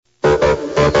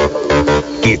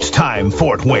It's time,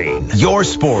 Fort Wayne. Your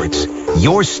sports,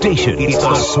 your station. It's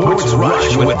the Sports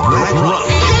Rush with Brett Rump.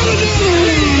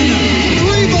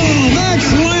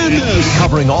 Max Landis.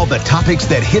 Covering all the topics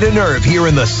that hit a nerve here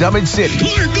in the Summit City.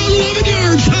 Clark, 11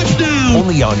 yards, touchdown.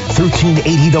 Only on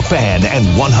 1380 The Fan and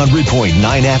 100.9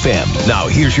 FM. Now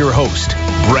here's your host,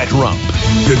 Brett Rump.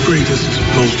 The greatest,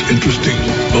 most interesting,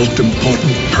 most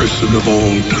important person of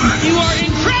all time. You are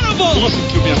incredible! Listen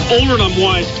to me, I'm older and I'm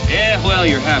wise. Yeah, well,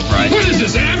 you're half right. What is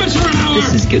this, amateur hour?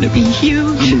 This is going to be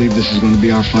huge. I believe this is going to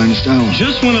be our finest hour.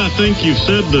 Just when I think you've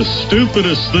said the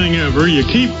stupidest thing ever, you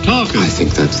keep talking. I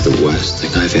think that's the worst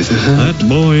thing I've ever heard. That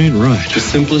boy ain't right. The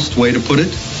simplest way to put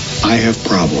it, I have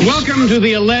problems. Welcome to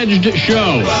the alleged show.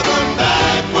 Welcome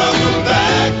back, welcome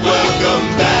back,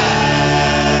 welcome back.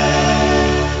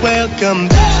 Welcome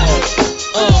back.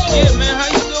 Oh, yeah, man, how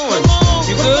you doing?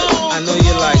 You good? I know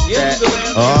you like that.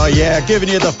 Oh, yeah, giving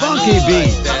you the funky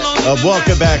beat of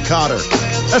Welcome Back, Cotter.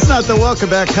 That's not the Welcome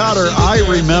Back, Cotter I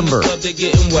remember.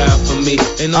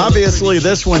 Obviously,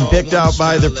 this one picked out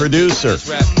by the producer.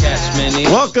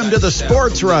 Welcome to the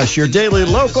Sports Rush, your daily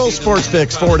local sports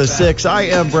fix, 4 to 6. I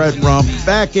am Brett Rump,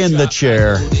 back in the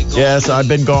chair. Yes, I've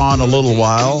been gone a little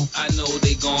while.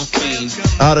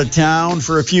 Out of town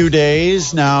for a few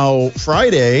days. Now,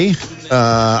 Friday,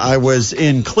 I was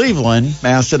in Cleveland,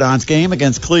 Mastodons game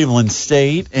against Cleveland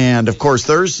State. And, of course,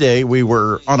 Thursday, we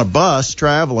were on a bus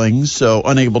traveling, so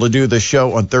unable to do the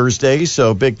show on Thursday.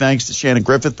 So big thanks to Shannon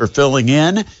Griffith for filling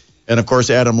in. And, of course,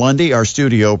 Adam Lundy, our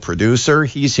studio producer.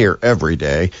 He's here every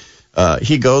day.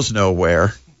 He goes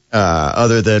nowhere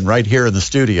other than right here in the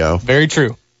studio. Very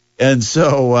true. And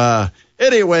so,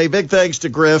 anyway, big thanks to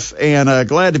Griff, and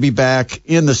glad to be back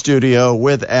in the studio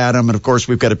with Adam. And, of course,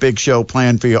 we've got a big show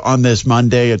planned for you on this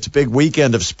Monday. It's a big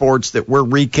weekend of sports that we're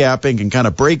recapping and kind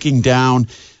of breaking down.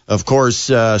 Of course,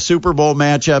 Super Bowl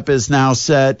matchup is now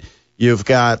set. You've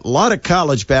got a lot of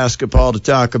college basketball to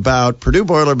talk about. Purdue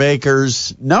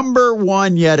Boilermakers, number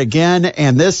one yet again,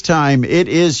 and this time it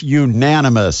is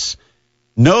unanimous.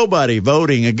 Nobody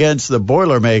voting against the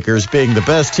Boilermakers being the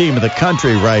best team in the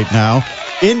country right now.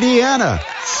 Indiana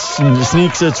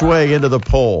sneaks its way into the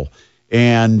poll.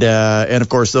 And of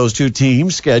course, those two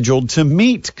teams scheduled to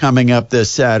meet coming up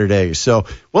this Saturday. So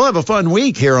we'll have a fun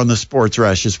week here on the Sports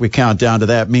Rush as we count down to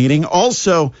that meeting.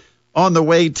 Also, on the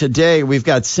way today, we've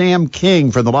got Sam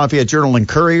King from the Lafayette Journal and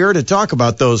Courier to talk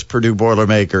about those Purdue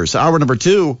Boilermakers. Hour number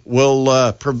 2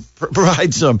 will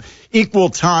provide some equal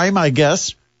time, I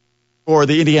guess, for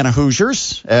the Indiana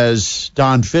Hoosiers, as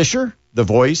Don Fisher, the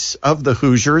voice of the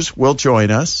Hoosiers, will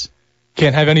join us.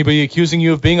 Can't have anybody accusing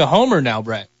you of being a homer now,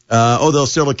 Brett. They'll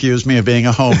still accuse me of being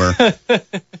a homer.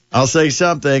 I'll say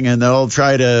something, and they'll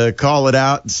try to call it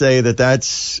out and say that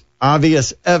that's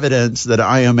obvious evidence that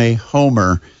I am a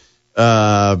homer.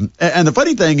 And the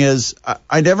funny thing is,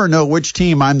 I never know which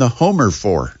team I'm the homer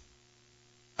for.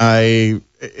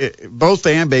 Both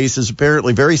fan bases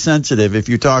apparently very sensitive if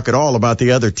you talk at all about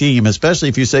the other team, especially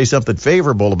if you say something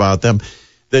favorable about them,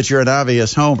 that you're an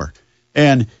obvious homer.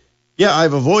 And, yeah,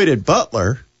 I've avoided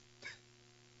Butler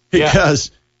because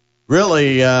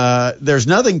really there's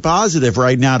nothing positive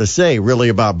right now to say really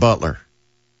about Butler.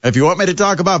 If you want me to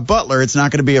talk about Butler, it's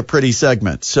not going to be a pretty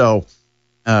segment. So,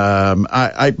 but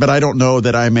I don't know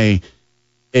that I'm a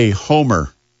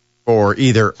homer for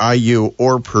either IU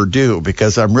or Purdue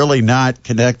because I'm really not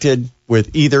connected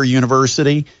with either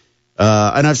university.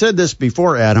 And I've said this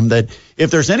before, Adam, that if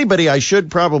there's anybody I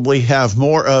should probably have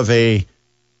more of a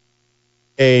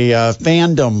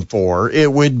fandom for,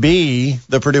 it would be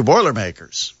the Purdue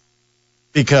Boilermakers.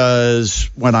 Because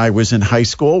when I was in high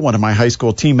school, one of my high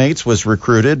school teammates was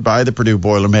recruited by the Purdue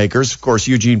Boilermakers. Of course,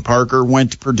 Eugene Parker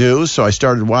went to Purdue, so I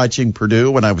started watching Purdue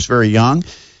when I was very young.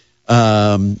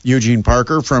 Eugene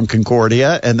Parker from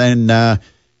Concordia, and then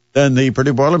the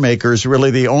Purdue Boilermakers,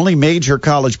 really the only major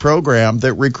college program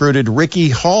that recruited Ricky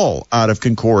Hall out of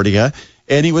Concordia,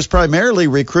 and he was primarily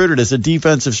recruited as a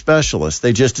defensive specialist.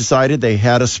 They just decided they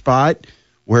had a spot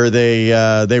where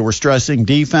they were stressing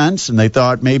defense, and they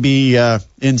thought maybe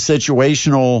in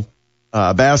situational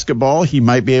basketball he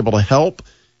might be able to help.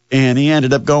 And he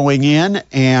ended up going in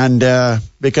and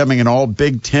becoming an all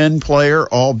Big Ten player,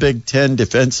 all Big Ten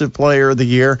defensive player of the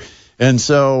year. And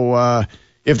so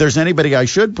if there's anybody I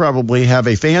should probably have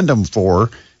a fandom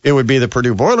for, it would be the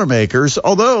Purdue Boilermakers.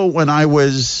 Although when I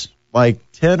was like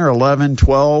 10 or 11,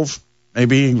 12,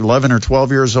 maybe 11 or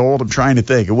 12 years old, I'm trying to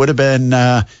think. It would have been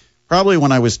probably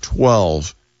when I was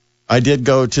 12. I did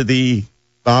go to the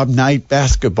Bob Knight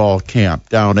basketball camp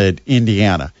down at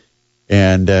Indiana.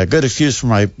 And good excuse for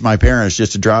my parents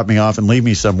just to drop me off and leave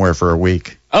me somewhere for a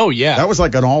week. Oh, yeah. That was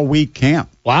like an all-week camp.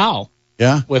 Wow.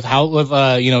 Yeah. With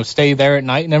stay there at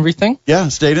night and everything? Yeah,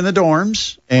 stayed in the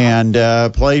dorms and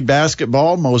played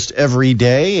basketball most every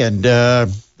day. And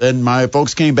then my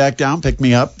folks came back down, picked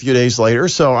me up a few days later.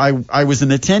 So I was an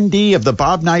attendee of the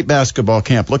Bob Knight basketball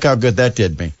camp. Look how good that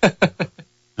did me.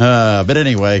 But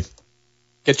anyway.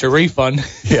 Get your refund.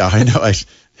 Yeah, I know. I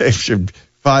should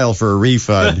file for a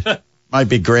refund. Might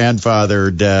be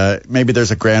grandfathered. Maybe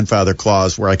there's a grandfather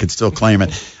clause where I could still claim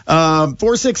it.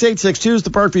 46862 is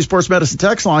the Parkview Sports Medicine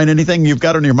text line. Anything you've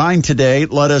got on your mind today,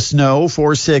 let us know.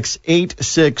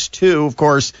 46862. Of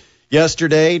course,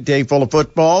 yesterday, day full of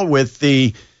football with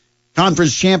the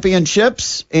conference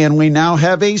championships, and we now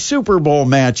have a Super Bowl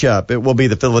matchup. It will be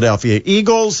the Philadelphia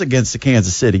Eagles against the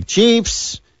Kansas City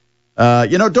Chiefs.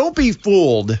 Don't be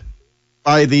fooled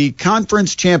by the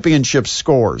conference championship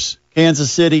scores.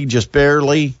 Kansas City just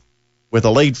barely, with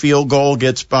a late field goal,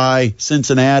 gets by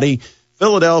Cincinnati.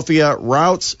 Philadelphia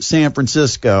routs San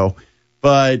Francisco.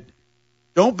 But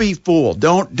don't be fooled.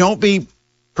 Don't be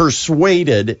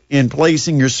persuaded in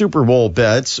placing your Super Bowl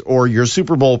bets or your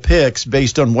Super Bowl picks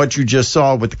based on what you just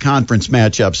saw with the conference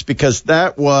matchups, because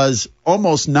that was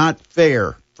almost not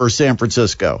fair for San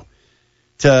Francisco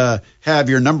to have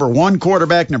your number one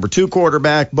quarterback, number two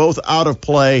quarterback, both out of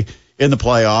play in the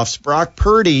playoffs. Brock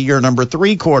Purdy, your number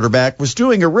three quarterback, was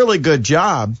doing a really good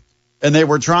job, and they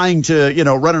were trying to,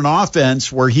 run an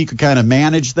offense where he could kind of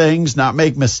manage things, not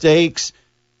make mistakes,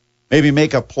 maybe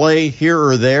make a play here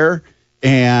or there,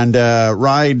 and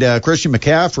ride Christian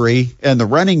McCaffrey and the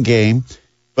running game.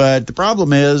 But the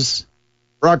problem is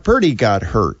Brock Purdy got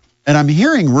hurt. And I'm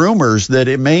hearing rumors that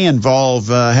it may involve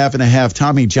having to have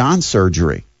Tommy John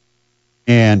surgery.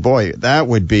 And, boy, that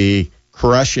would be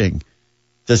crushing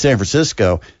to San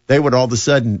Francisco. They would all of a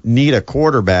sudden need a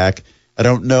quarterback. I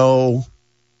don't know.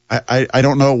 I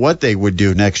don't know what they would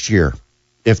do next year.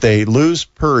 If they lose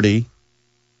Purdy,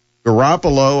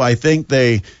 Garoppolo, I think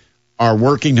they are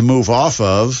working to move off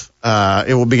of.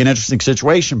 It will be an interesting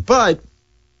situation. But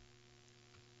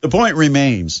the point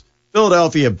remains,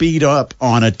 Philadelphia beat up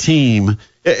on a team.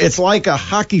 It's like a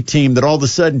hockey team that all of a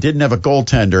sudden didn't have a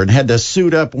goaltender and had to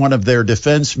suit up one of their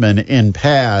defensemen in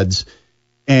pads,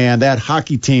 and that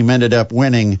hockey team ended up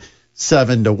winning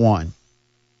 7-1.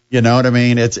 You know what I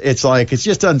mean? It's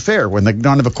just unfair. When they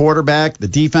don't have a quarterback, the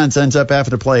defense ends up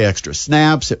having to play extra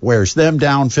snaps. It wears them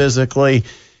down physically,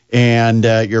 and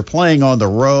you're playing on the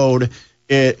road.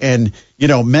 And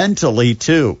mentally,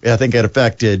 too, I think it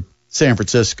affected San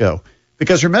Francisco.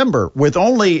 Because remember, with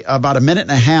only about a minute and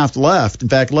a half left, in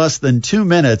fact, less than 2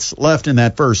 minutes left in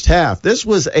that first half, this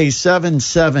was a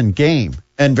 7-7 game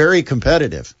and very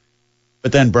competitive.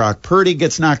 But then Brock Purdy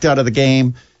gets knocked out of the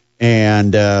game,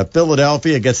 and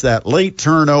Philadelphia gets that late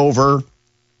turnover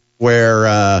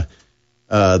where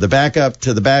the backup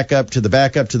to the backup to the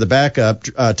backup to the backup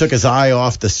took his eye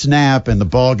off the snap, and the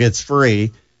ball gets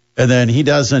free. And then he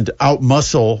doesn't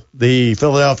outmuscle the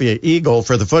Philadelphia Eagle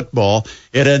for the football.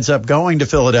 It ends up going to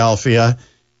Philadelphia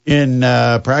in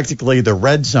practically the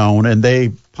red zone, and they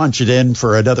punch it in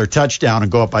for another touchdown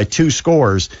and go up by 2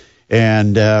 scores.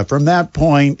 And from that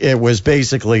point, it was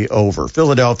basically over.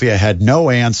 Philadelphia had no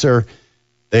answer.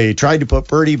 They tried to put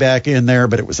Purdy back in there,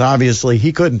 but it was obviously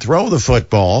he couldn't throw the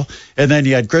football. And then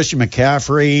you had Christian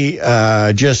McCaffrey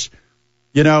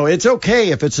it's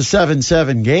okay if it's a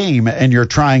 7-7 game and you're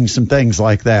trying some things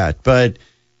like that. But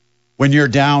when you're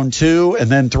down 2 and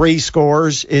then 3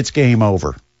 scores, it's game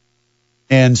over.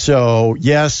 And so,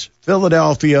 yes,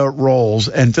 Philadelphia rolls,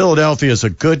 and Philadelphia is a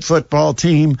good football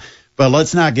team, but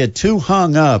let's not get too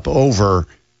hung up over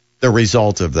the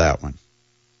result of that one.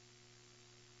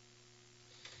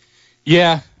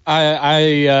 Yeah,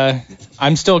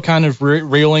 I'm still kind of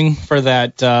reeling for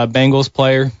that Bengals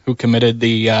player who committed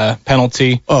the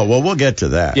penalty. Oh, well, we'll get to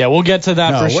that. Yeah, we'll get to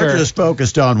that for sure. We're just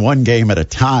focused on one game at a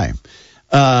time.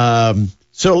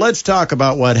 So let's talk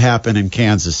about what happened in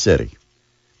Kansas City,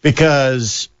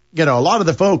 because, a lot of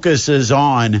the focus is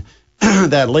on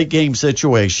that late game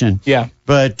situation. Yeah.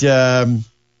 But,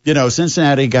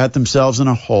 Cincinnati got themselves in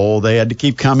a hole. They had to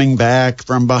keep coming back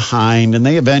from behind, and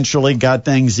they eventually got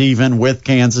things even with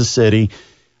Kansas City.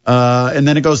 And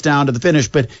then it goes down to the finish.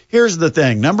 But here's the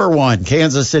thing. Number one,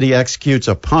 Kansas City executes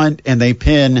a punt, and they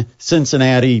pin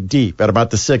Cincinnati deep at about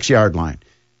the 6-yard line.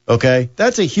 Okay?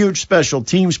 That's a huge special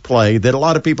teams play that a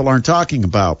lot of people aren't talking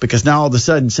about, because now all of a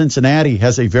sudden Cincinnati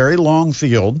has a very long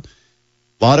field.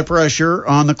 A lot of pressure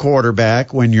on the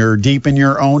quarterback when you're deep in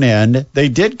your own end. They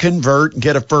did convert and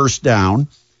get a first down.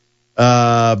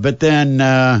 But then,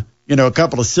 a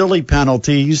couple of silly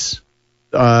penalties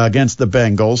against the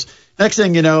Bengals. Next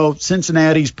thing you know,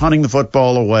 Cincinnati's punting the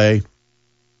football away.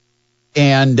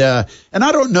 And I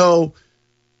don't know,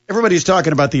 everybody's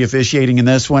talking about the officiating in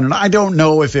this one, and I don't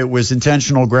know if it was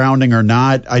intentional grounding or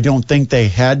not. I don't think they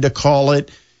had to call it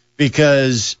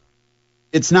because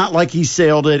it's not like he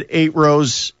sailed it 8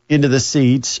 rows into the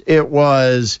seats. It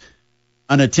was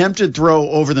an attempted throw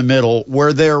over the middle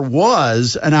where there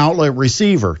was an outlet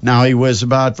receiver. Now, he was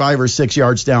about 5 or 6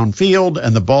 yards downfield,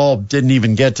 and the ball didn't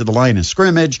even get to the line of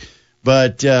scrimmage.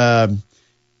 But and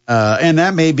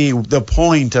that may be the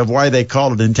point of why they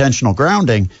called it intentional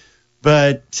grounding.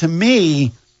 But to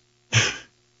me,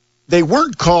 they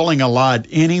weren't calling a lot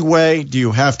anyway. Do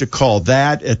you have to call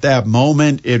that at that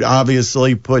moment? It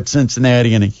obviously put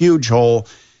Cincinnati in a huge hole.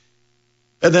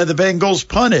 And then the Bengals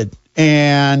punted,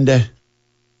 and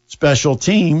special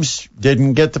teams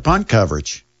didn't get the punt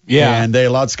coverage. Yeah. And they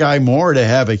allowed Sky Moore to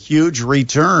have a huge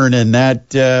return, and that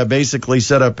basically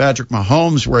set up Patrick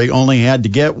Mahomes where he only had to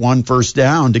get 1 first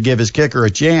down to give his kicker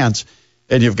a chance.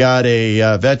 And you've got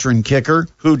a veteran kicker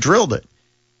who drilled it.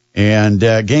 And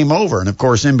game over. And, of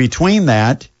course, in between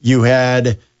that, you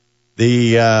had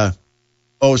the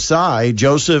Osai,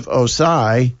 Joseph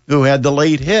Osai, who had the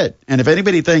late hit. And if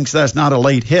anybody thinks that's not a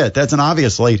late hit, that's an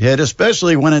obvious late hit,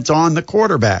 especially when it's on the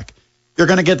quarterback. You're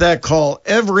going to get that call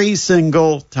every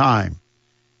single time.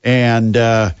 And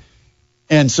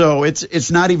so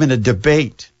it's not even a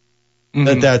debate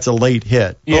that that's a late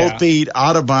hit. Yeah. Both feet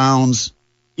out of bounds,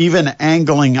 even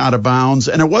angling out of bounds.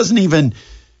 And it wasn't even,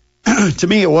 to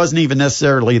me, it wasn't even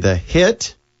necessarily the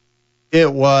hit.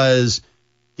 It was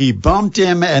he bumped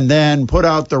him and then put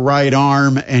out the right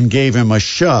arm and gave him a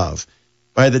shove.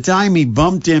 By the time he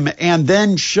bumped him and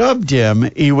then shoved him,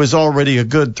 he was already a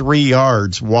good 3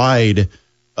 yards wide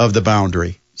of the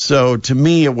boundary. So to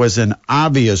me, it was an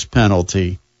obvious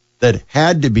penalty that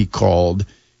had to be called.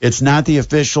 It's not the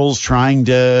officials trying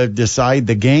to decide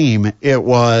the game. It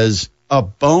was a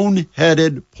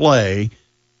boneheaded play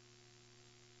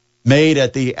made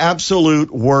at the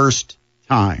absolute worst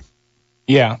time.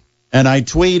 Yeah. And I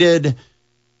tweeted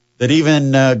that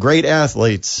even great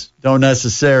athletes doesn't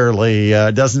necessarily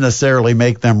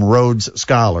make them Rhodes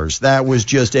Scholars. That was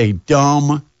just a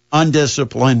dumb,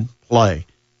 undisciplined play.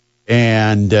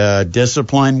 And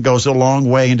discipline goes a long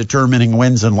way in determining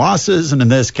wins and losses. And in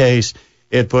this case,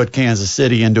 it put Kansas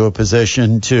City into a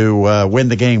position to win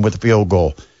the game with a field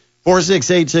goal.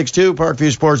 46862,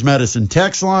 Parkview Sports Medicine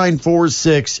text line,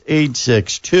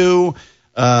 46862.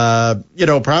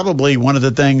 Probably one of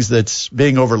the things that's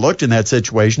being overlooked in that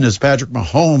situation is Patrick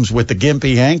Mahomes with the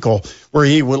gimpy ankle, where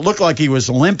he would look like he was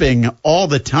limping all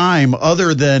the time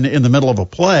other than in the middle of a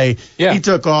play. Yeah. He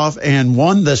took off and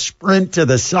won the sprint to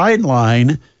the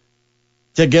sideline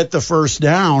to get the first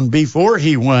down before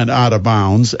he went out of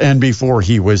bounds and before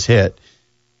he was hit.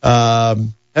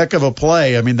 Heck of a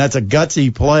play. I mean, that's a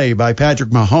gutsy play by Patrick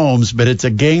Mahomes, but it's a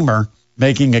gamer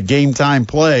making a game-time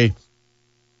play.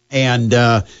 And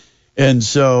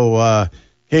so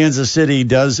Kansas City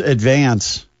does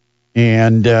advance.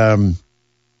 And, it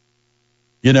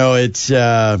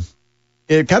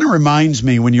kind of reminds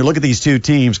me when you look at these two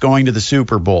teams going to the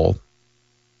Super Bowl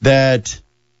that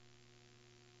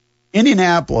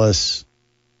Indianapolis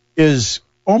is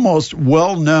almost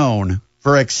well known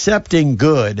for accepting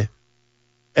good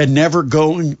and never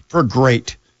going for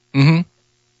great. Mm-hmm.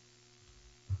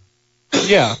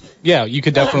 Yeah, you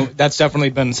could definitely. That's definitely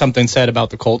been something said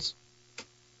about the Colts.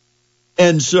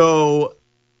 And so,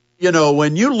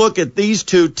 when you look at these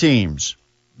two teams,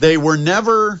 they were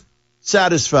never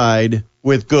satisfied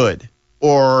with good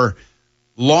or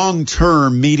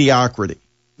long-term mediocrity,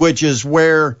 which is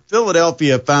where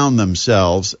Philadelphia found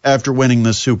themselves after winning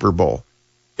the Super Bowl.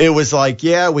 It was like,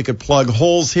 yeah, we could plug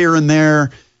holes here and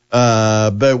there,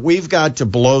 but we've got to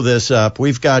blow this up.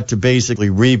 We've got to basically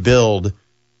rebuild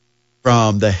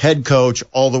from the head coach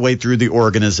all the way through the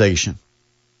organization.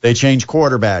 They changed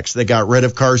quarterbacks. They got rid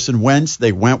of Carson Wentz.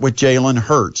 They went with Jalen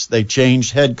Hurts. They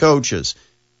changed head coaches.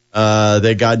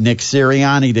 They got Nick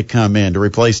Sirianni to come in to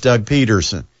replace Doug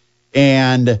Peterson.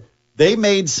 And they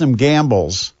made some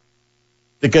gambles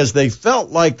because they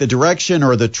felt like the direction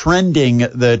or the trending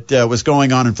that was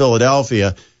going on in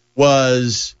Philadelphia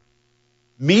was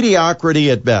mediocrity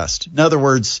at best. In other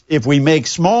words, if we make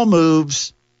small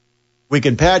moves, we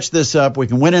can patch this up. We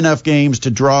can win enough games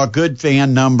to draw good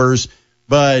fan numbers.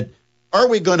 But are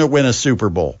we going to win a Super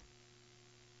Bowl?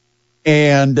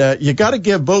 And you got to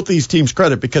give both these teams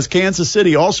credit because Kansas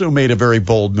City also made a very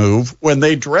bold move when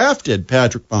they drafted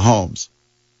Patrick Mahomes.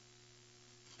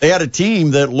 They had a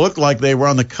team that looked like they were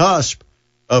on the cusp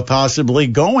of possibly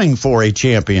going for a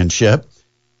championship,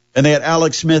 and they had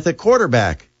Alex Smith at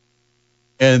quarterback.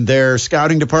 And their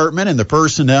scouting department and the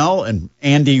personnel and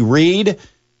Andy Reid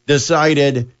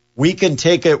decided we can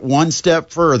take it one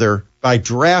step further by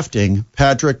drafting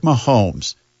Patrick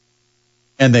Mahomes.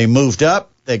 And they moved up.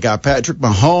 They got Patrick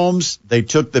Mahomes. They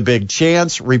took the big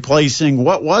chance, replacing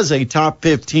what was a top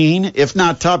 15, if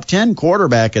not top 10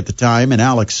 quarterback at the time in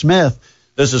Alex Smith.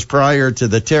 This is prior to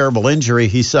the terrible injury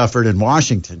he suffered in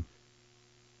Washington.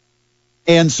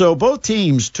 And so both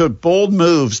teams took bold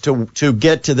moves to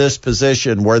get to this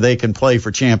position where they can play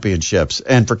for championships.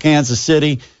 And for Kansas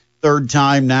City, third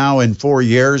time now in 4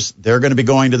 years, they're going to be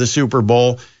going to the Super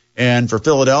Bowl. And for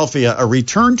Philadelphia, a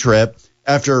return trip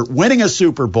after winning a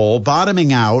Super Bowl,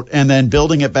 bottoming out, and then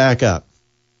building it back up.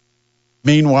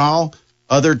 Meanwhile,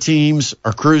 other teams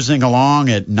are cruising along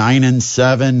at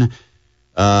 9-7,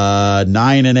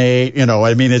 9-8. You know,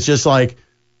 I mean, it's just like,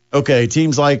 okay,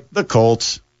 teams like the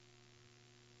Colts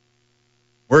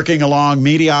working along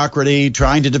mediocrity,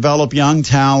 trying to develop young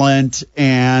talent,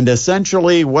 and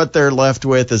essentially what they're left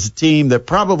with is a team that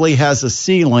probably has a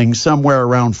ceiling somewhere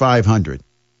around 500.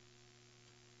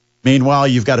 Meanwhile,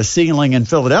 you've got a ceiling in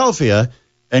Philadelphia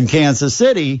and Kansas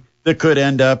City that could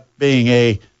end up being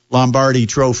a Lombardi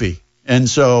trophy. And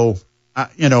so,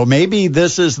 maybe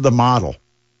this is the model.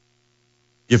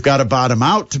 You've got to bottom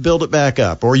out to build it back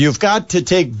up, or you've got to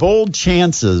take bold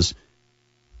chances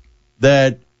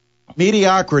that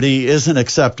mediocrity isn't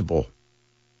acceptable.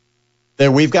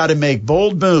 That we've got to make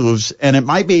bold moves, and it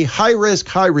might be high risk,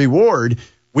 high reward.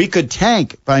 We could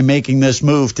tank by making this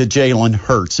move to Jalen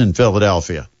Hurts in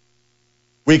Philadelphia.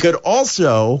 We could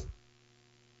also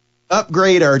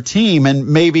upgrade our team and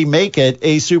maybe make it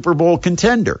a Super Bowl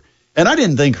contender. And I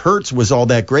didn't think Hurts was all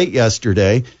that great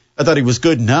yesterday. I thought he was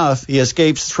good enough. He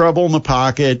escapes trouble in the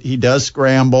pocket. He does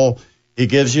scramble. He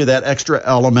gives you that extra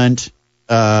element.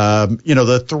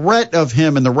 The threat of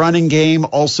him in the running game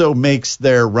also makes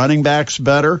their running backs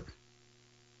better.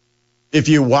 If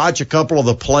you watch a couple of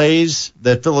the plays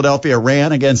that Philadelphia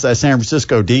ran against that San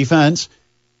Francisco defense,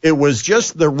 it was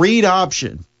just the read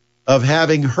option of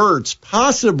having Hurts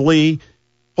possibly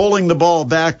pulling the ball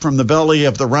back from the belly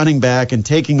of the running back and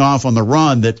taking off on the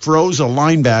run that froze a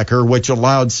linebacker, which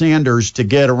allowed Sanders to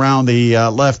get around the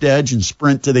left edge and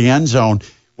sprint to the end zone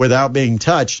without being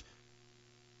touched.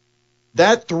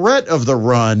 That threat of the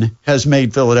run has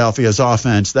made Philadelphia's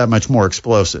offense that much more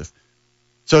explosive.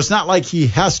 So it's not like he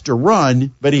has to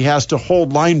run, but he has to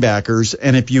hold linebackers.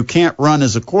 And if you can't run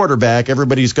as a quarterback,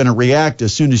 everybody's going to react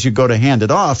as soon as you go to hand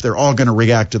it off. They're all going to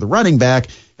react to the running back.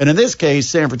 And in this case,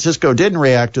 San Francisco didn't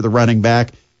react to the running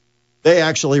back. They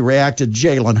actually reacted to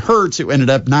Jalen Hurts, who ended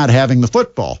up not having the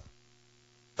football.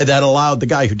 And that allowed the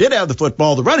guy who did have the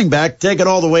football, the running back, take it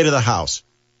all the way to the house.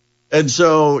 And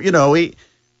so,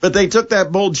 but they took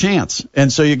that bold chance.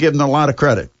 And so you give them a lot of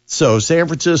credit. So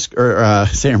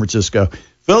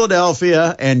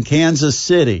Philadelphia and Kansas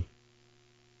City.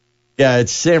 Yeah,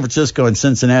 it's San Francisco and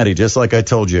Cincinnati, just like I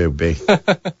told you it would be.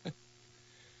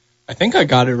 I think I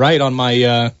got it right on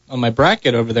my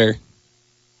bracket over there. Do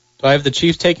I have the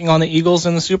Chiefs taking on the Eagles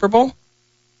in the Super Bowl?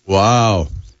 Wow.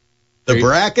 The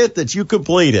bracket that you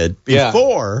completed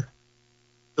before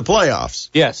the playoffs.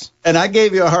 Yes. And I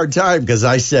gave you a hard time because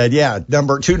I said,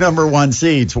 two number one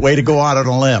seeds, way to go out on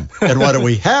a limb. And what do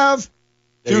we have?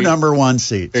 Two number one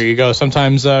seeds. There you go.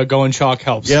 Sometimes going chalk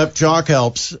helps. Yep, chalk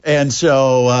helps. And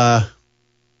so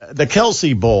the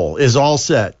Kelsey Bowl is all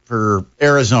set for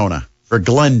Arizona, for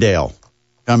Glendale,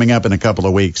 coming up in a couple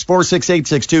of weeks.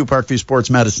 46862, Parkview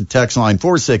Sports Medicine text line,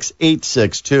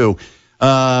 46862.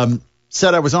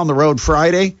 Said I was on the road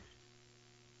Friday.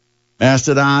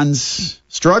 Mastodons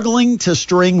struggling to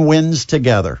string wins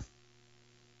together.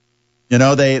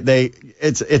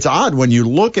 It's odd when you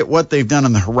look at what they've done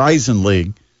in the Horizon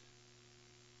League.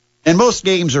 And most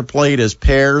games are played as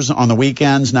pairs on the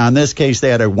weekends. Now, in this case, they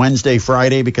had a Wednesday,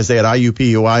 Friday because they had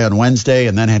IUPUI on Wednesday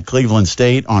and then had Cleveland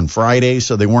State on Friday.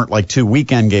 So they weren't like two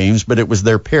weekend games, but it was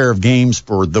their pair of games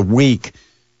for the week.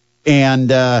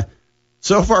 And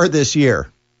so far this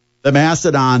year, the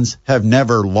Mastodons have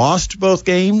never lost both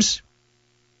games,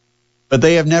 but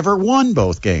they have never won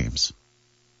both games.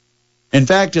 In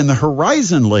fact, in the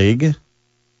Horizon League,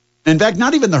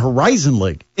 not even the Horizon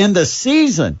League, in the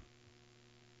season,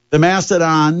 the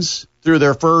Mastodons, through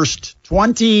their first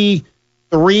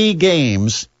 23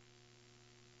 games,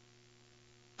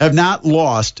 have not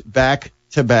lost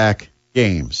back-to-back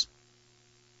games.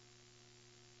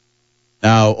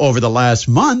 Now, over the last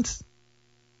month,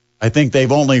 I think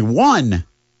they've only won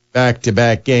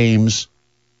back-to-back games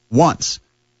once.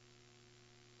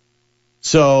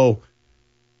 So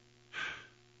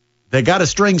they got to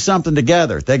string something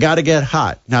together. They got to get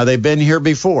hot. Now, they've been here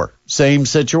before. Same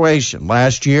situation.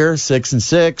 Last year,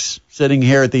 6-6, sitting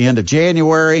here at the end of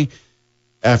January.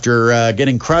 after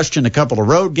getting crushed in a couple of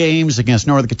road games against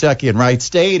Northern Kentucky and Wright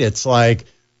State, it's like,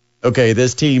 okay,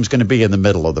 this team's going to be in the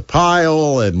middle of the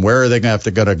pile, and where are they going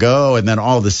to go? And then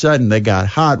all of a sudden they got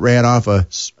hot, ran off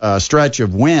a stretch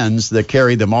of wins that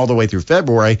carried them all the way through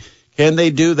February. Can they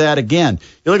do that again?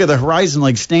 You look at the Horizon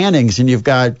League standings, and you've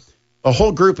got a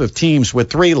whole group of teams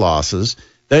with 3 losses.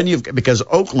 Then because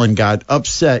Oakland got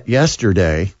upset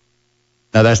yesterday.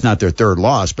 Now, that's not their 3rd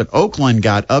loss, but Oakland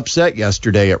got upset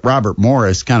yesterday at Robert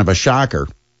Morris, kind of a shocker.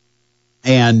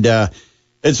 And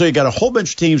so you got a whole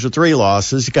bunch of teams with 3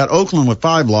 losses. You got Oakland with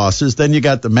 5 losses. Then you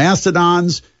got the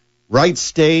Mastodons, Wright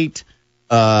State,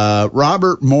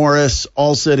 Robert Morris,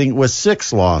 all sitting with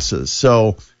 6 losses.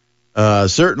 So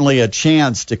certainly a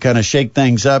chance to kind of shake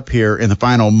things up here in the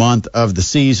final month of the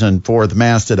season for the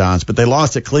Mastodons. But they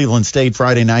lost at Cleveland State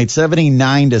Friday night,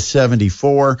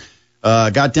 79-74.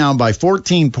 Got down by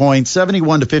 14 points,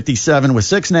 71-57 with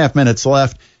 6.5 minutes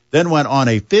left. Then went on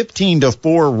a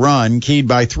 15-4 run, keyed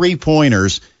by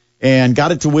 3-pointers, and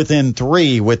got it to within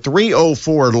 3 with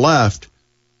 3:04 left.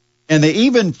 And they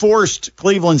even forced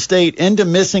Cleveland State into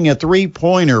missing a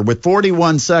 3-pointer with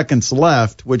 41 seconds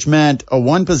left, which meant a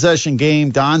 1-possession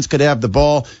game. Dons could have the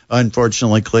ball.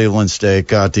 Unfortunately, Cleveland State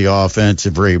got the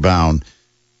offensive rebound.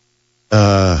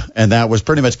 And that was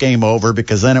pretty much game over,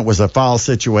 because then it was a foul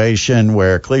situation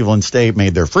where Cleveland State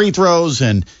made their free throws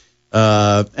and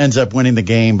ends up winning the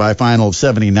game by a final of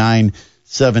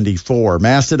 79-74.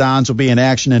 Mastodons will be in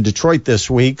action in Detroit this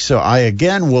week, so I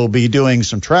again will be doing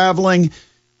some traveling.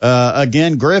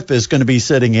 Again, Griff is going to be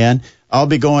sitting in. I'll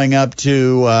be going up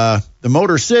to the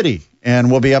Motor City, and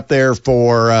we'll be up there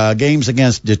for games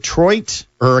against Detroit,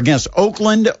 or against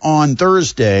Oakland on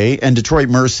Thursday, and Detroit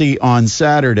Mercy on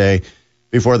Saturday,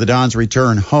 before the Dons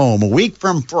return home a week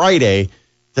from Friday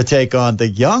to take on the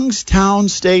Youngstown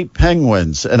State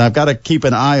Penguins. And I've got to keep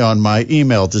an eye on my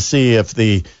email to see if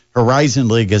the Horizon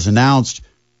League has announced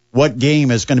what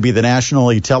game is going to be the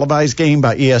nationally televised game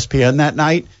by ESPN that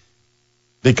night,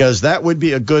 because that would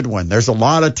be a good one. There's a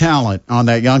lot of talent on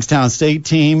that Youngstown State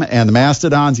team, and the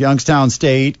Mastodons, Youngstown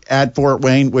State at Fort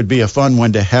Wayne would be a fun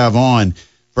one to have on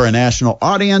for a national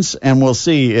audience, and we'll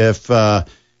see if that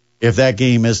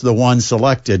game is the one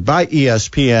selected by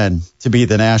ESPN to be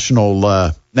the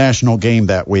national game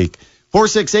that week.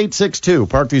 46862,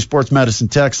 Parkview Sports Medicine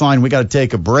text line. We got to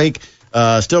take a break.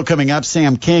 Still coming up,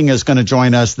 Sam King is going to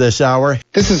join us this hour.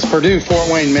 This is Purdue Fort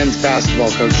Wayne men's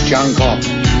basketball coach John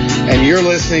Kaufman, and you're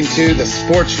listening to the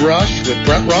Sports Rush with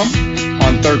Brett Rump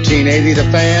on 1380 The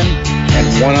Fan and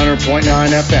 100.9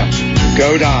 FM.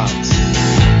 Go Dons.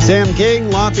 Sam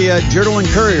King, Lafayette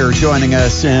Journal-Courier, joining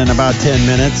us in about 10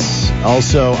 minutes.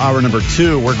 Also, hour number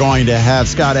 2, we're going to have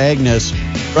Scott Agnes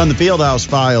from the Fieldhouse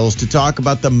Files to talk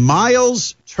about the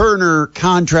Miles Turner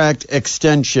contract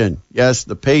extension. Yes,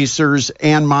 the Pacers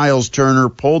and Miles Turner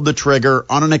pulled the trigger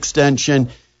on an extension.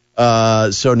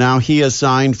 So now he is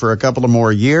signed for a couple of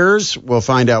more years. We'll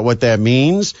find out what that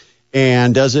means.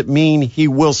 And does it mean he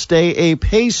will stay a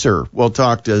Pacer? We'll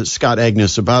talk to Scott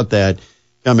Agnes about that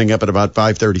coming up at about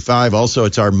 5:35. Also,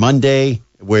 it's our Monday,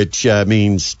 which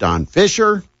means Don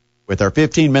Fisher with our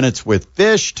 15 Minutes with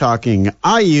Fish talking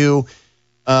IU.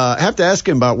 I have to ask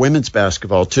him about women's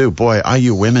basketball, too. Boy,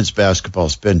 IU women's basketball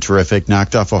has been terrific.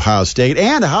 Knocked off Ohio State.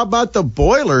 And how about the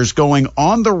Boilers going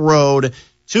on the road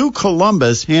to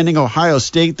Columbus, handing Ohio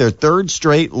State their 3rd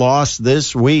straight loss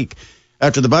this week?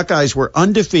 After the Buckeyes were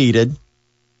undefeated,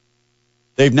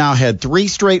 they've now had 3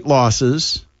 straight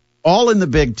losses, all in the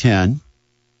Big Ten.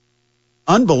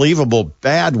 Unbelievable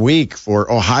bad week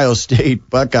for Ohio State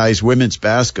Buckeyes women's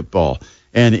basketball,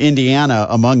 and Indiana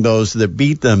among those that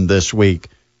beat them this week.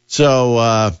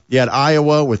 So you had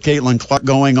Iowa with Caitlin Clark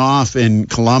going off in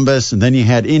Columbus, and then you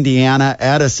had Indiana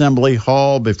at Assembly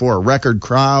Hall before a record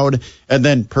crowd, and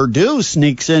then Purdue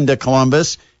sneaks into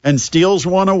Columbus and steals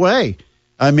one away.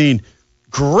 I mean,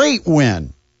 great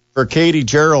win for Katie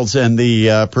Geralds and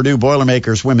the Purdue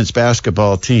Boilermakers women's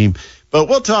basketball team. But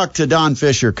we'll talk to Don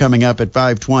Fisher coming up at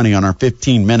 5:20 on our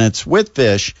 15 Minutes with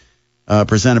Fish,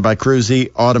 presented by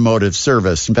Cruzy Automotive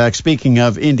Service. In fact, speaking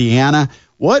of Indiana,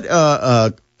 what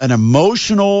an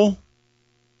emotional,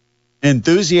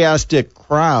 enthusiastic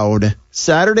crowd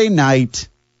Saturday night.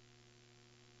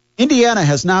 Indiana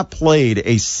has not played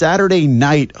a Saturday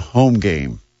night home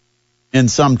game in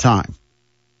some time.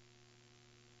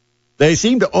 They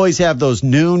seem to always have those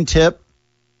noon tip.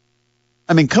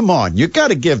 I mean, come on. You got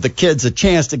to give the kids a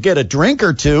chance to get a drink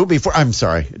or two before. I'm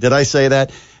sorry. Did I say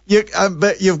that?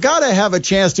 But you've got to have a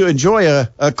chance to enjoy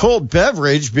a cold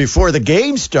beverage before the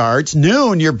game starts.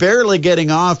 Noon, you're barely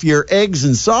getting off your eggs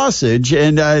and sausage,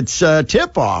 and it's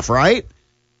tip-off, right?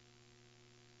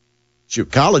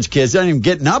 college kids aren't even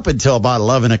getting up until about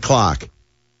 11 o'clock.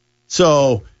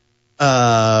 So,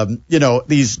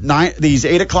 these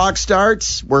 8 o'clock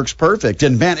starts works perfect.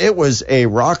 And, man, it was a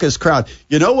raucous crowd.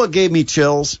 You know what gave me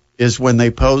chills is when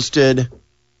they posted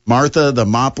Martha, the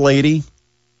mop lady,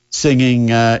 singing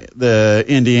the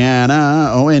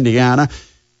Indiana, oh, Indiana.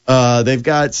 They've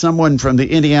got someone from the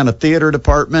Indiana Theater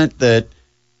Department that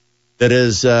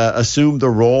has assumed the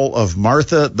role of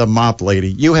Martha, the mop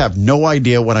lady. You have no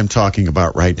idea what I'm talking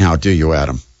about right now, do you,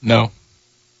 Adam? No.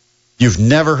 You've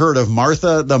never heard of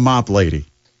Martha, the mop lady?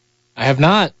 I have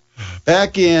not.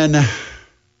 Back in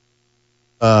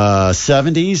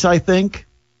 70s, I think,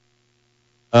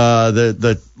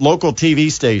 the local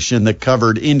TV station that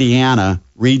covered Indiana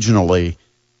regionally,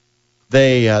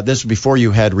 this was before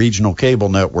you had regional cable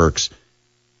networks,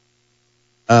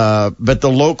 but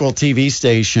the local TV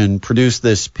station produced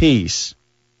this piece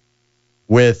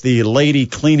with the lady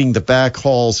cleaning the back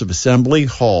halls of Assembly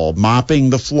Hall, mopping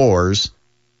the floors,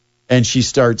 and she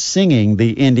starts singing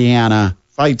the Indiana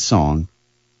fight song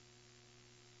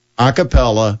a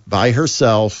cappella by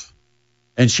herself,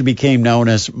 and she became known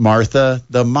as Martha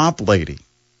the Mop Lady.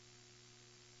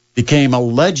 Became a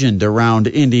legend around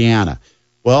Indiana.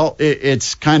 Well,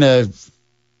 it's kind of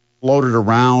floated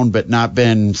around but not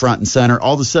been front and center.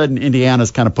 All of a sudden,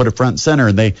 Indiana's kind of put it front and center,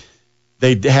 and they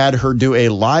had her do a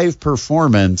live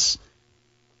performance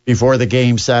before the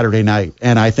game Saturday night.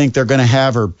 And I think they're going to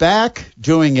have her back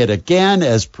doing it again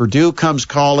as Purdue comes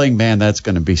calling. Man, that's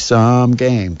going to be some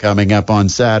game coming up on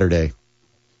Saturday.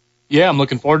 Yeah, I'm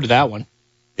looking forward to that one.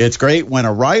 It's great when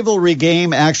a rivalry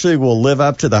game actually will live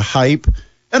up to the hype.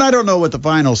 And I don't know what the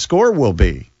final score will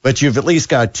be, but you've at least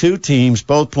got two teams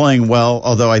both playing well,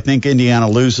 although I think Indiana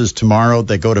loses tomorrow.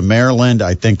 They go to Maryland.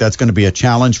 I think that's going to be a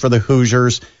challenge for the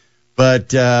Hoosiers.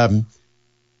 But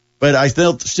I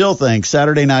still think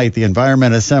Saturday night, the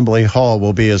Environment Assembly Hall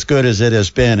will be as good as it has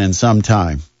been in some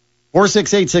time.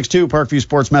 46862, Parkview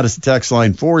Sports Medicine text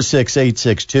line,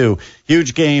 46862.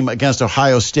 Huge game against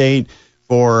Ohio State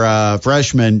for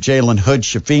freshman Jalen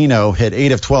Hood-Schifino. Hit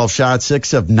 8 of 12 shots,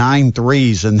 6 of 9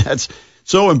 threes, and that's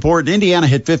so important. Indiana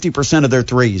hit 50% of their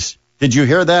threes. Did you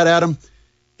hear that, Adam?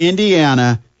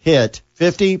 Indiana hit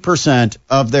 50%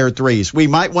 of their threes. We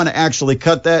might want to actually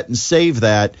cut that and save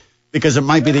that, because it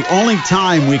might be the only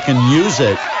time we can use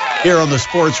it here on the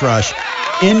Sports Rush.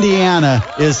 Indiana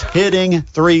is hitting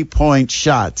three-point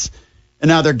shots. And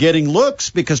now they're getting looks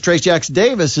because Trace Jackson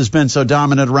Davis has been so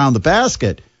dominant around the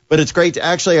basket. But it's great to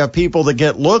actually have people that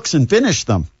get looks and finish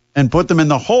them and put them in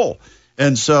the hole.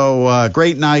 And so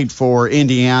great night for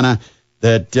Indiana.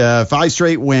 That 5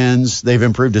 straight wins. They've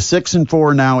improved to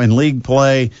 6-4 now in league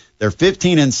play. They're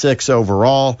 15-6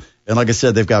 overall. And like I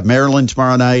said, they've got Maryland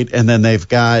tomorrow night, and then they've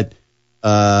got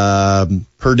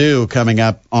Purdue coming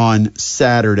up on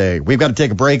Saturday. We've got to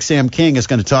take a break. Sam King is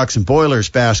going to talk some Boilers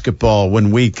basketball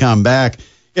when we come back.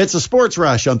 It's a Sports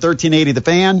Rush on 1380 The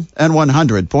Fan and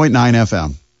 100.9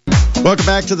 FM. Welcome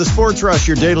back to the Sports Rush,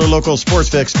 your daily local sports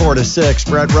fix, 4 to 6.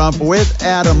 Brett Rump with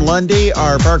Adam Lundy.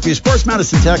 Our Parkview Sports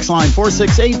Medicine text line,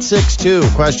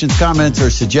 46862. Questions, comments, or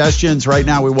suggestions. Right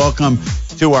now we welcome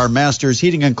to our Masters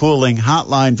Heating and Cooling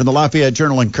hotline from the Lafayette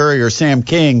Journal and Courier, Sam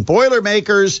King.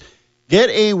 Boilermakers get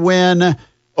a win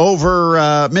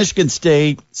over Michigan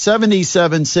State,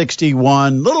 77-61.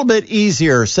 A little bit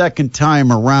easier second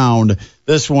time around,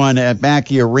 this one at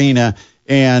Mackey Arena.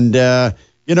 And,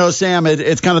 Sam,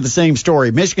 it's kind of the same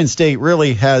story. Michigan State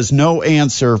really has no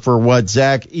answer for what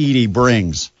Zach Edey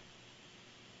brings.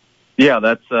 Yeah,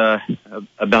 that's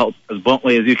about as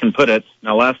bluntly as you can put it.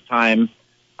 Now, last time,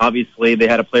 obviously, they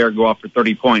had a player go off for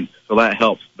 30 points, so that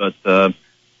helps. But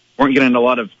weren't getting a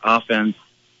lot of offense.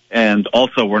 And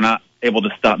also, we're not able to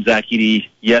stop Zach Edey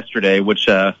yesterday, which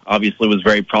obviously was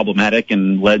very problematic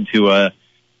and led to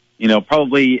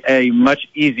probably a much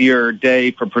easier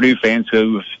day for Purdue fans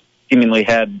who've seemingly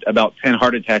had about 10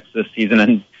 heart attacks this season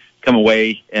and come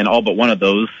away in all but one of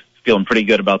those feeling pretty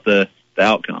good about the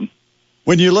outcome.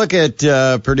 When you look at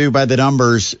Purdue by the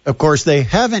numbers, of course, they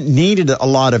haven't needed a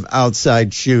lot of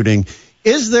outside shooting.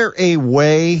 Is there a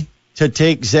way to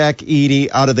take Zach Edey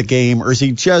out of the game, or is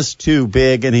he just too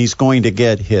big and he's going to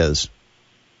get his?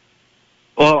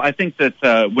 Well, I think that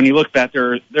when you look back,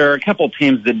 there are a couple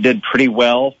teams that did pretty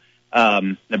well.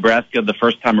 Nebraska, the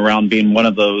first time around, being one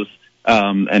of those,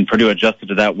 and Purdue adjusted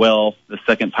to that well the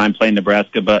second time playing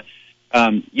Nebraska. But,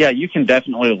 you can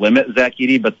definitely limit Zach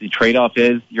Edey, but the trade-off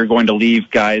is you're going to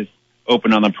leave guys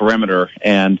open on the perimeter.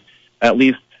 And at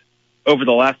least over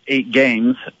the last 8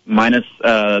 games, minus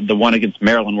the one against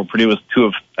Maryland, where Purdue was 2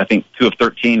 of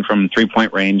 13 from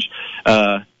three-point range,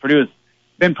 Purdue has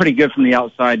been pretty good from the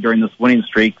outside during this winning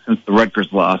streak since the Rutgers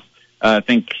loss. I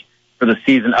think for the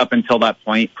season up until that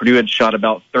point, Purdue had shot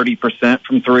about 30%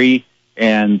 from three,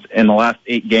 and in the last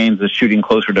 8 games is shooting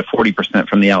closer to 40%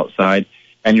 from the outside.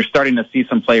 And you're starting to see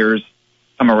some players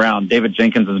come around. David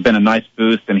Jenkins has been a nice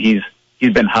boost, and he's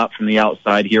been hot from the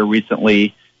outside here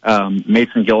recently.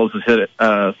 Mason Gillis has hit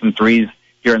some threes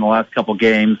here in the last couple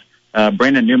games.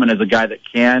 Brandon Newman is a guy that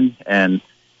can and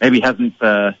maybe hasn't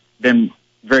been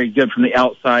very good from the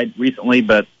outside recently,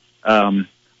 but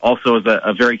also is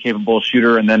a very capable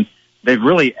shooter. And then they've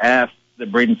really asked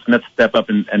that Braden Smith step up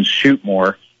and shoot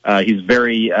more. He's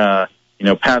very,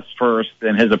 pass first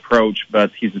in his approach,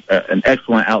 but he's an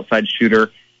excellent outside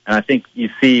shooter. And I think you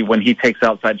see when he takes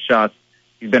outside shots,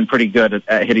 he's been pretty good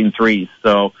at hitting threes.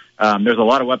 So there's a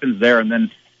lot of weapons there. And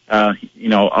then,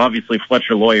 obviously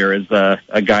Fletcher Lawyer is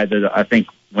a guy that I think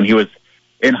when he was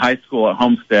in high school at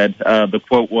Homestead, the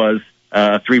quote was,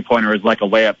 a three-pointer is like a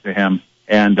layup to him.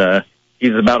 And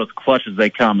he's about as clutch as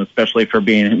they come, especially for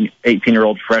being an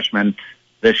 18-year-old freshman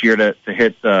this year to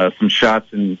hit some shots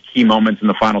in key moments in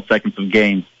the final seconds of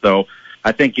games. So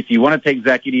I think if you want to take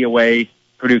Zach Edey away,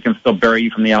 Purdue can still bury you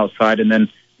from the outside. And then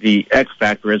the X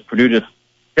factor is Purdue just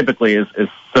typically is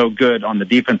so good on the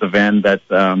defensive end that,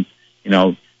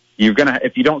 you're going to,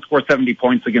 if you don't score 70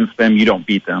 points against them, you don't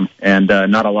beat them. And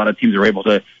not a lot of teams are able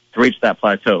to reach that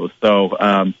plateau.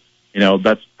 So,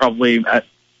 that's probably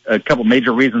a couple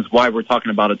major reasons why we're talking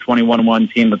about a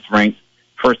 21-1 team that's ranked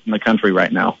first in the country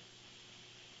right now.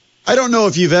 I don't know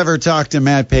if you've ever talked to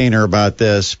Matt Painter about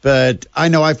this, but I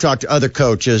know I've talked to other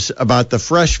coaches about the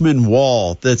freshman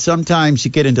wall, that sometimes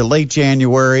you get into late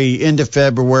January, into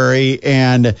February,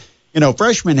 and,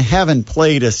 freshmen haven't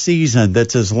played a season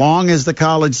that's as long as the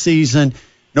college season,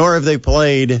 nor have they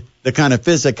played the kind of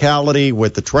physicality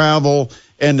with the travel,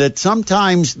 and that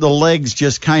sometimes the legs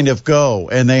just kind of go,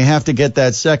 and they have to get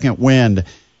that second wind.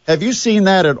 Have you seen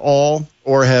that at all,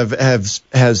 or has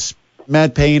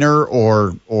Matt Painter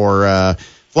or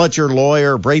Fletcher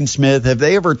Lawyer, Braden Smith, have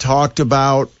they ever talked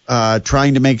about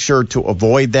trying to make sure to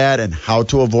avoid that and how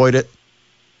to avoid it?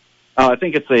 I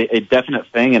think it's a definite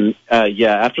thing. And,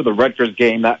 after the Rutgers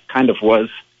game, that kind of was,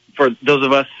 for those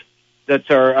of us that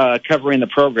are covering the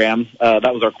program,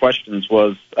 that was our questions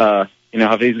was,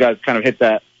 have these guys kind of hit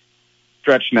that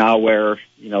stretch now where,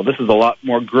 this is a lot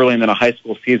more grueling than a high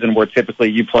school season where typically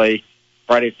you play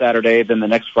Friday, Saturday, then the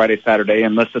next Friday, Saturday,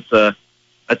 unless it's a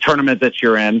tournament that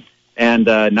you're in. And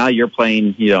now you're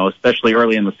playing, especially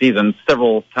early in the season,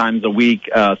 several times a week,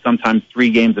 sometimes 3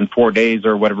 games in 4 days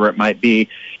or whatever it might be.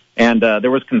 And there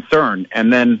was concern.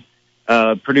 And then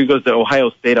Purdue goes to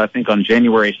Ohio State, I think, on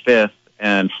January 5th,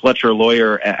 and Fletcher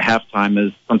Lawyer at halftime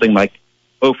is something like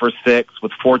 0 for 6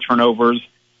 with 4 turnovers.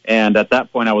 And at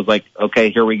that point, I was like,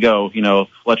 okay, here we go.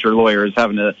 Fletcher Lawyer is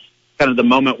having kind of the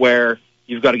moment where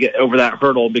you've got to get over that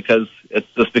hurdle because it's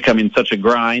just becoming such a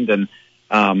grind.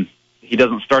 And he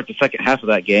doesn't start the second half of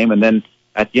that game. And then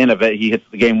at the end of it, he hits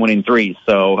the game-winning 3.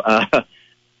 So,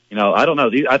 I don't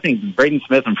know. I think Braden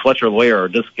Smith and Fletcher Lawyer are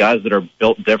just guys that are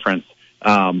built different.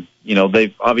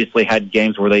 They've obviously had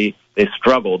games where they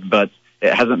struggled, but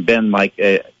it hasn't been like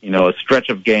a stretch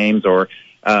of games or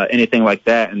anything like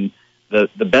that. And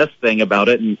the best thing about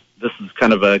it, and this is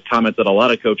kind of a comment that a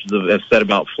lot of coaches have said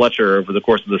about Fletcher over the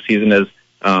course of the season, is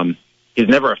he's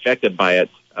never affected by it.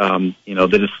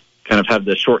 They just kind of have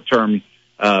the short-term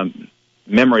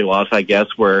memory loss, I guess,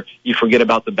 where you forget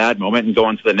about the bad moment and go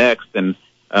on to the next. And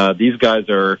these guys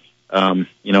are,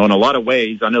 in a lot of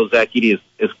ways, I know Zach Edey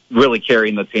is really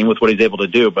carrying the team with what he's able to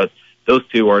do, but those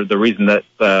two are the reason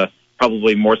that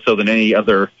probably more so than any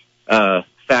other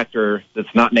factor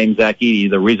that's not named Zach Edey,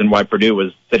 the reason why Purdue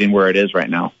is sitting where it is right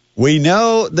now. We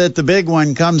know that the big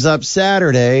one comes up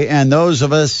Saturday, and those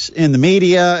of us in the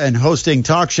media and hosting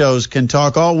talk shows can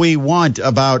talk all we want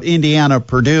about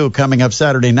Indiana-Purdue coming up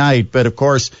Saturday night. But, of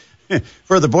course,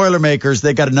 for the Boilermakers,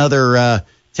 they got another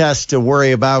test to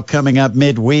worry about coming up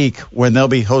midweek when they'll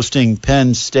be hosting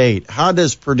Penn State. How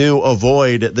does Purdue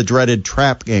avoid the dreaded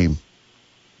trap game?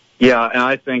 Yeah, and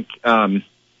I think I'm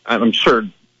sure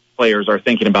players are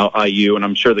thinking about IU, and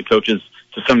I'm sure the coaches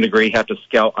to some degree have to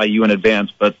scout IU in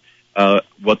advance, but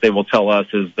what they will tell us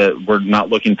is that we're not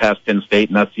looking past Penn State,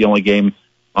 and that's the only game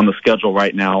on the schedule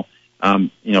right now.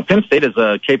 Penn State is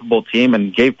a capable team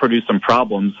and gave Purdue some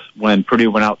problems when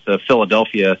Purdue went out to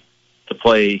Philadelphia to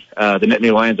play the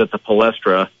Nittany Lions at the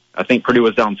Palestra. I think Purdue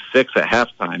was down 6 at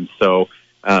halftime, so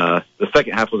the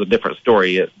second half was a different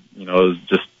story. It was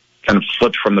just kind of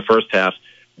flipped from the first half,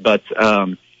 but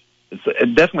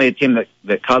it's definitely a team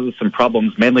that causes some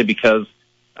problems, mainly because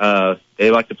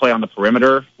they like to play on the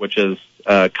perimeter, which is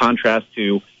contrast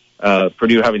to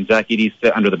Purdue having Zach Edey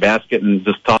sit under the basket and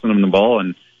just tossing them the ball.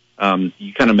 And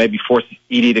you kind of maybe force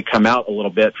Edey to come out a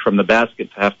little bit from the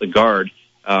basket to have to guard.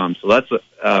 So that's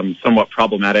somewhat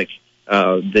problematic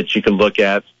that you can look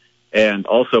at. And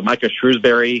also, Micah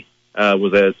Shrewsbury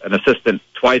was an assistant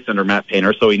twice under Matt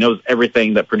Painter, so he knows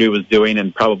everything that Purdue was doing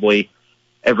and probably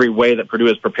every way that Purdue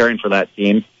is preparing for that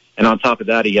team. And on top of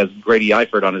that, he has Grady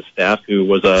Eifert on his staff, who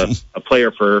was a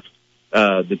player for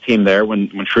the team there when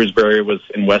Shrewsbury was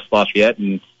in West Lafayette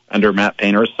and under Matt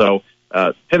Painter. So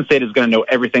Penn State is going to know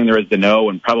everything there is to know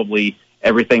and probably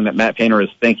everything that Matt Painter is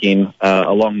thinking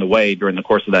along the way during the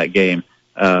course of that game.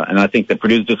 And I think that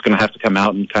Purdue's just going to have to come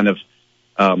out and kind of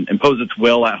impose its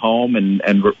will at home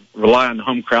and rely on the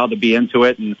home crowd to be into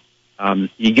it. And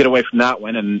you get away from that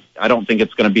one, and I don't think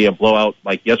it's going to be a blowout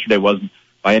like yesterday was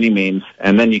by any means.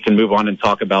 And then you can move on and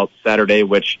talk about Saturday,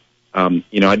 which,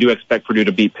 I do expect Purdue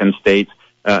to beat Penn State,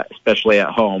 especially at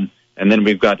home. And then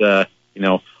we've got,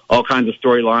 all kinds of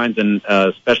storylines, and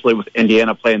especially with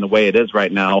Indiana playing the way it is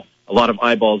right now, a lot of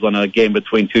eyeballs on a game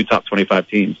between two top 25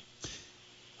 teams.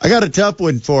 I got a tough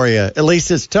one for you. At least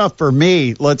it's tough for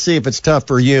me. Let's see if it's tough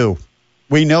for you.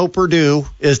 We know Purdue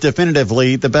is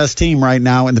definitively the best team right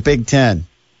now in the Big Ten.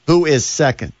 Who is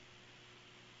second?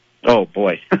 Oh,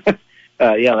 boy.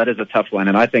 Yeah, that is a tough one.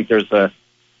 And I think there's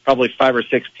probably 5 or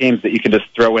 6 teams that you can just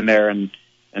throw in there and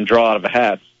draw out of a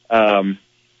hat.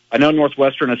 I know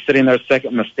Northwestern is sitting there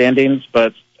second in the standings,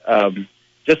 but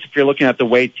just if you're looking at the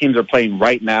way teams are playing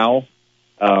right now,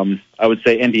 I would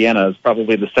say Indiana is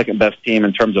probably the second best team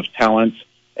in terms of talent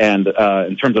and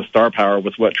in terms of star power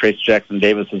with what Trace Jackson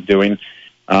Davis is doing.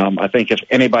 I think if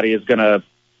anybody is going to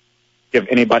give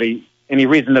anybody any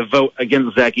reason to vote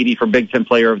against Zach Edey for Big Ten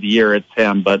Player of the Year, it's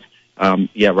him. But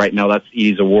right now that's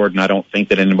Edey's award, and I don't think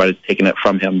that anybody's taking it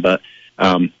from him. But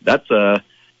that's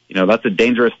a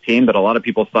dangerous team that a lot of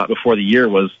people thought before the year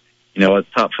was, a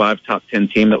top 5, top 10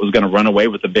 team that was going to run away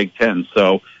with the Big Ten.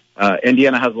 So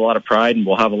Indiana has a lot of pride and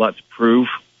will have a lot to prove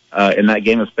in that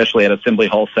game, especially at Assembly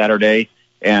Hall Saturday.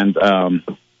 And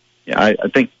I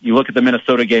think you look at the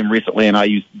Minnesota game recently, and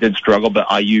IU did struggle, but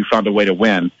IU found a way to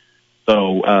win.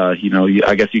 So,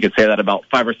 I guess you could say that about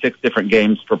 5 or 6 different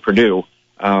games for Purdue.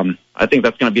 I think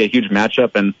that's going to be a huge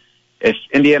matchup. And if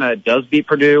Indiana does beat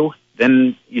Purdue,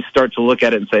 then you start to look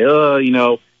at it and say,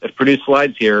 if Purdue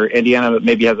slides here, Indiana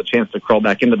maybe has a chance to crawl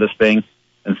back into this thing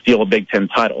and steal a Big Ten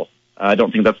title. I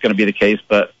don't think that's going to be the case,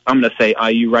 but I'm going to say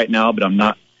IU right now, but I'm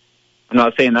not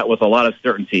saying that with a lot of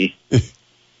certainty.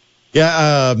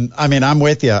 Yeah, I'm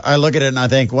with you. I look at it and I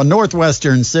think, well,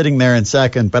 Northwestern's sitting there in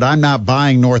second, but I'm not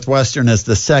buying Northwestern as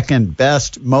the second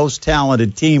best, most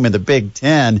talented team in the Big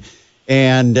Ten.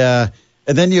 And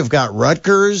then you've got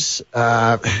Rutgers.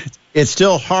 It's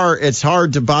still hard. It's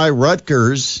hard to buy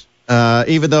Rutgers,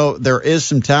 even though there is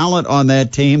some talent on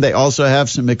that team. They also have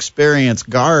some experienced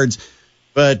guards.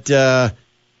 But,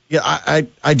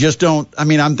 I just don't.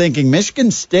 I'm thinking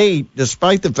Michigan State,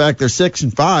 despite the fact they're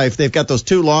 6-5, they've got those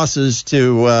 2 losses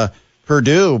to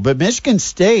Purdue. But Michigan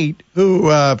State, who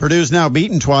Purdue's now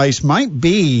beaten twice, might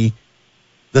be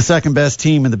the second best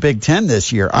team in the Big Ten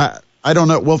this year. I don't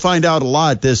know. We'll find out a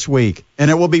lot this week.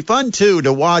 And it will be fun, too,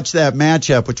 to watch that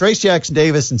matchup with Trace Jackson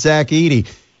Davis and Zach Edey.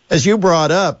 As you brought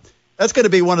up, that's going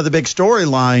to be one of the big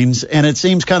storylines, and it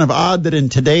seems kind of odd that in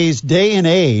today's day and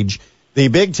age, the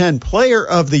Big Ten Player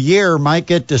of the Year might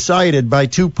get decided by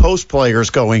 2 post players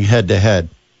going head-to-head.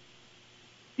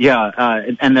 Yeah,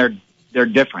 and they're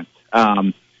different.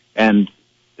 And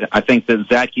I think that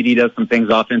Zach Edey does some things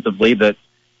offensively that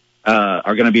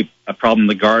are going to be a problem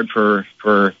to guard for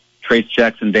Trace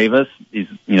Jackson Davis. He's,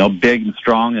 big and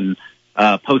strong and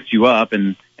posts you up,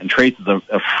 and Trace is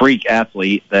a freak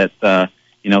athlete that,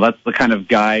 that's the kind of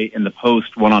guy in the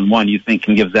post one-on-one you think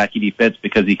can give Zach Edey fits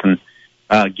because he can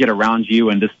get around you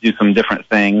and just do some different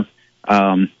things. It's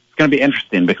going to be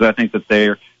interesting because I think that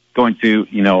they're going to,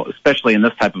 especially in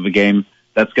this type of a game,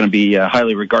 that's going to be a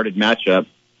highly regarded matchup.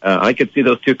 I could see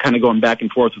those two kind of going back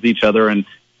and forth with each other, and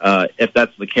if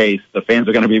that's the case, the fans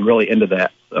are going to be really into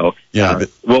that. So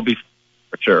we'll be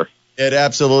for sure. It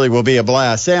absolutely will be a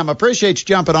blast. Sam, appreciate you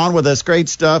jumping on with us. Great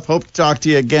stuff. Hope to talk to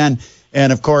you again.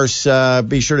 And, of course,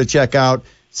 be sure to check out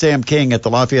Sam King at the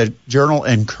Lafayette Journal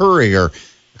and Courier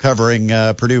covering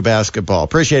Purdue basketball.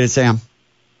 Appreciate it, Sam.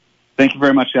 Thank you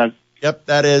very much, guys. Yep,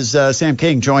 that is Sam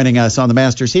King joining us on the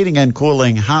Masters Heating and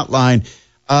Cooling Hotline.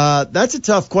 That's a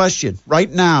tough question. Right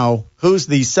now, who's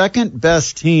the second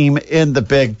best team in the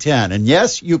Big Ten? And,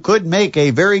 yes, you could make a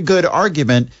very good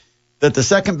argument that the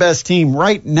second best team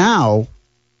right now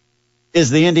is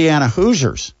the Indiana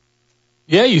Hoosiers.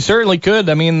 Yeah, you certainly could.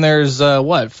 There's,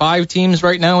 5 teams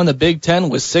right now in the Big Ten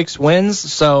with 6 wins.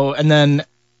 So, and then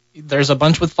there's a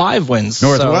bunch with 5 wins.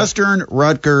 Northwestern,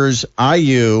 Rutgers,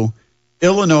 IU,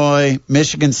 Illinois,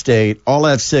 Michigan State all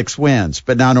have 6 wins.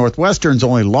 But now Northwestern's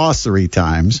only lost 3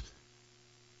 times.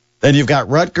 Then you've got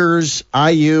Rutgers,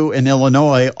 IU, and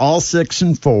Illinois all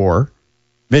 6-4.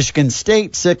 Michigan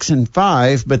State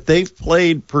 6-5, but they've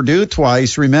played Purdue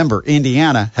twice. Remember,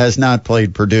 Indiana has not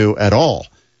played Purdue at all.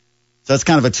 So that's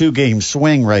kind of a 2-game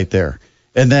swing right there.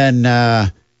 And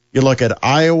then you look at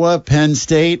Iowa, Penn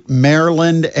State,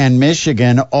 Maryland, and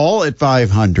Michigan, all at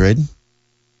 500.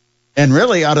 And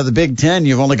really, out of the Big Ten,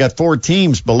 you've only got 4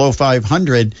 teams below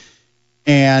 500,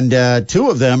 and 2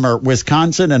 of them are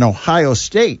Wisconsin and Ohio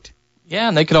State. Yeah,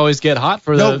 and they could always get hot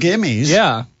for no gimmies.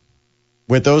 Yeah,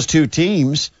 with those 2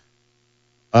 teams,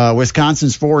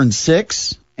 Wisconsin's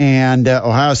 4-6, and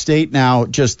Ohio State now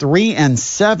just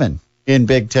 3-7 in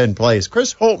Big Ten plays.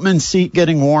 Chris Holtman's seat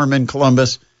getting warm in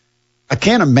Columbus. I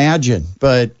can't imagine,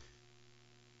 but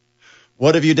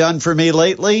what have you done for me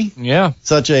lately? Yeah.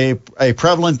 Such a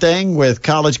prevalent thing with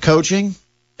college coaching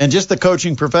and just the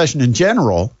coaching profession in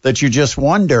general that you just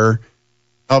wonder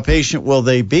how patient will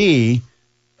they be.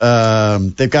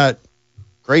 They've got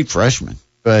great freshmen,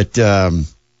 but I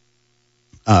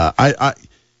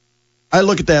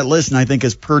look at that list and I think,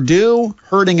 is Purdue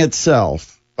hurting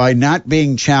itself by not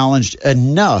being challenged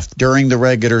enough during the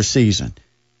regular season?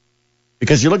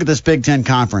 Because you look at this Big Ten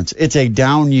Conference, it's a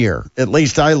down year. At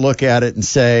least I look at it and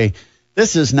say,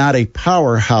 this is not a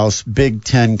powerhouse Big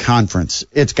Ten Conference.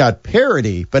 It's got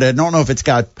parity, but I don't know if it's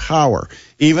got power.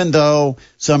 Even though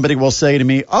somebody will say to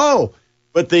me, oh,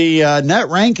 but the net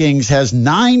rankings has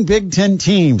 9 Big Ten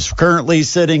teams currently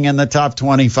sitting in the top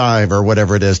 25 or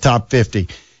whatever it is, top 50.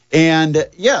 And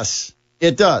yes,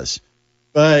 it does.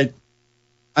 But,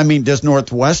 I mean, does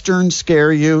Northwestern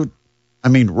scare you? I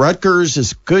mean, Rutgers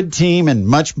is a good team and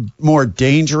much more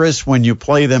dangerous when you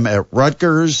play them at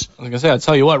Rutgers. I was going to say, I'll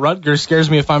tell you what, Rutgers scares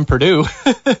me if I'm Purdue.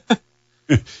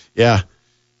 Yeah.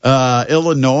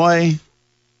 Illinois,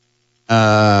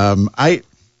 I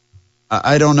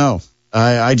don't know.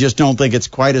 I just don't think it's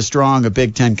quite as strong a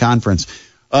Big Ten conference.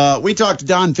 We talked to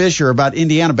Don Fisher about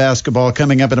Indiana basketball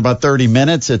coming up in about 30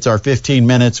 minutes. It's our 15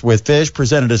 Minutes with Fish,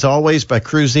 presented as always by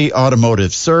Cruzy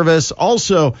Automotive Service.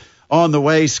 Also on the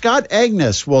way, Scott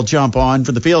Agnes will jump on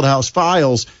for the Fieldhouse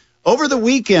Files. Over the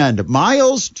weekend,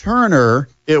 Miles Turner,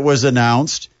 it was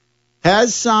announced,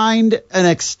 has signed an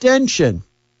extension.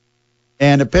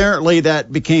 And apparently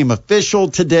that became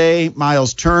official today.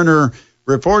 Miles Turner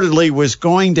reportedly was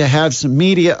going to have some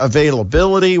media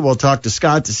availability. We'll talk to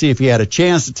Scott to see if he had a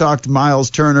chance to talk to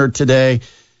Miles Turner today.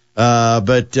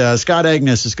 But Scott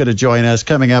Agnes is going to join us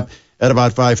coming up at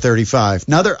about 5:35.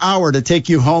 Another hour to take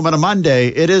you home on a Monday.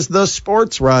 It is the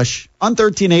Sports Rush on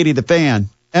 1380 The Fan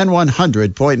and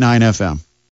 100.9 FM.